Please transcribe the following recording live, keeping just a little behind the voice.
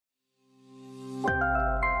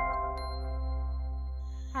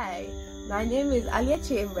My name is Aaliyah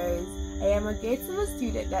Chambers. I am a grade 7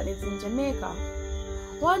 student that lives in Jamaica.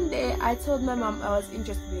 One day, I told my mom I was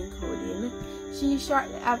interested in coding. She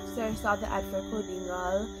shortly after saw the ad for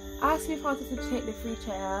Codingal, asked me if I wanted to take the free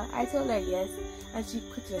trial. I told her yes, and she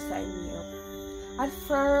quickly signed me up. At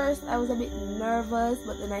first, I was a bit nervous,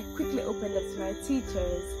 but then I quickly opened up to my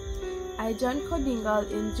teachers. I joined Codingal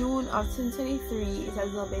in June of 2023. It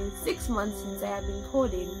has now been 6 months since I have been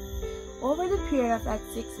coding. Over the period of that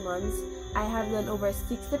 6 months, I have done over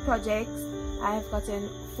 60 projects. I have gotten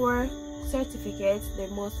 4 certificates, the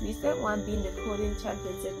most recent one being the Coding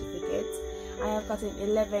Champion certificate. I have gotten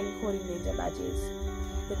 11 Coding Ninja badges.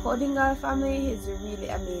 The Codingal family is really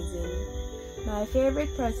amazing. My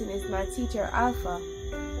favorite person is my teacher Alpha.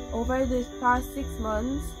 Over the past 6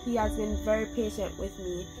 months, he has been very patient with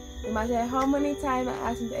me. No matter how many times I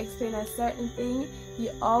ask him to explain a certain thing, he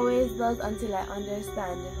always does until I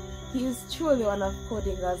understand. He is truly one of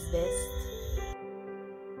Codingal's best.